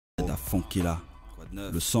fond Killah,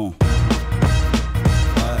 le son.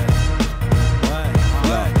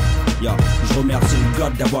 Yo, je remercie le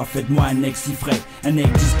God d'avoir fait de moi un ex si frais, un ex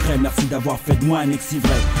discret, merci d'avoir fait de moi un ex si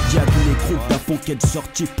vrai. Dis à tous les crooks d'à fond qui est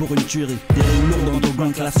sorti pour une tuerie. Des rimes lourds dans ton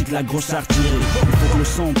gang classique, la grosse artillerie. Il faut que le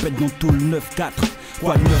son pète dans tout le 9-4.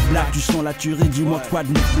 Quoi de 9 black, tu sens la tuerie, dis-moi quoi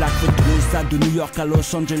de 9 black. Fais tourner ça de New York à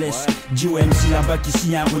Los Angeles. Dis au MC là-bas qu'ici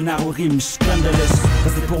y'a un renard aux rimes scandalous. Ça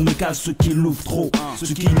c'est pour mes cas, ceux qui louvrent trop, ceux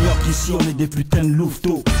qui ignorent qu'ici on est des putains de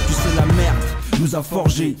louveteaux. Tu sais la merde nous a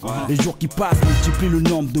forgé. Les jours qui passent multiplient le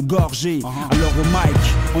nombre de gorgées. Alors au mic,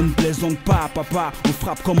 on ne plaisante pas, papa, on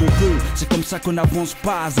frappe comme on peut. C'est comme ça qu'on avance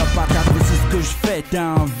pas à pas. C'est ce que je fais, t'es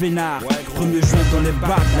un vénard. 1er juin dans les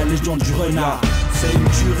bacs, la légende du renard. C'est une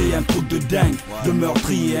tuerie, un truc de dingue, de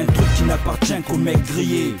meurtrier, un truc qui n'appartient qu'aux mecs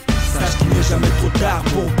grillés. Sache qu'il n'est jamais trop tard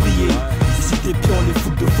pour prier. Si t'es pions, les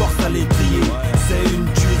foutent de force à l'étrier. C'est une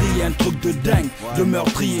tuerie, un truc de dingue, de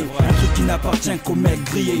meurtrier, un truc qui n'appartient qu'aux mecs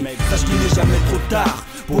grillés. Sache qu'il n'est jamais trop tard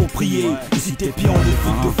pour prier. Et si t'es pions, les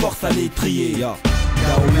foutent de force à l'étrier.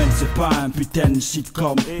 Daomen, c'est pas un putain de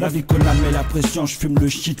sitcom. La vie qu'on a met la pression, je fume le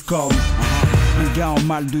shit comme un gars en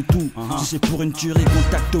mal de tout. Si c'est pour une tuerie,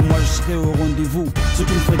 contacte-moi, je serai au rendez-vous. Ceux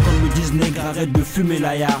qui me fréquentent me disent nègre, arrête de fumer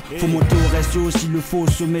l'aïa. Faut monter au resto s'il le faut au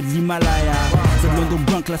sommet de l'Himalaya. C'est blonde au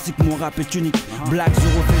blanc classique, mon rap est unique. Black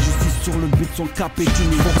Zero fait justice sur le beat, son cap est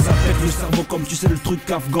unique. Faut que ça pète le cerveau comme tu sais le truc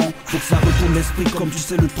afghan. Faut que ça retourne l'esprit comme tu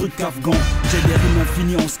sais le truc afghan. J'ai des rimes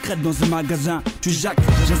infinies en secrète dans un magasin. Tu jacques,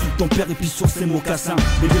 j'insulte ton père et puis sur ses mocassins.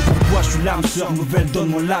 Bébé pour toi, je suis l'âme sœur, nouvelle donne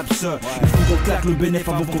mon laps. Il faut qu'on claque le bénéf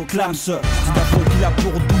avant qu'on clame ce. Qu'il a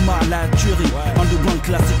pour Douma, la tuerie. Underground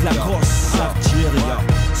classique, la grosse artillerie.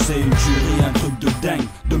 C'est une tuerie, un truc de dingue,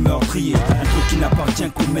 de meurtrier. Un truc qui n'appartient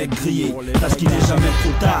qu'aux mecs grillés. Parce qu'il n'est jamais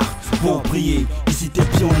trop tard pour prier. Ici tes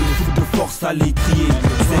pions, les foutent de force à l'étrier.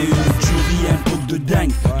 C'est une tuerie, un truc de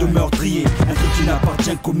dingue, de meurtrier. Un truc qui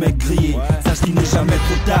n'appartient qu'aux mecs grillés. Sache qu'il n'est jamais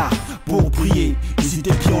trop tard pour prier. Ici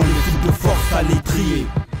tes pions, les foutent de force à l'étrier.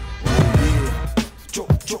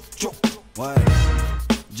 Ouais.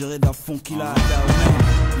 Dirais d'à fond Killah, Daomen,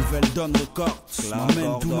 nouvelle donne record,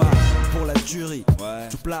 m'emmène Douma pour la tuerie.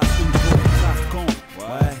 Tu places une grosse trafiquant,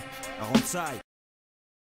 à Rondside.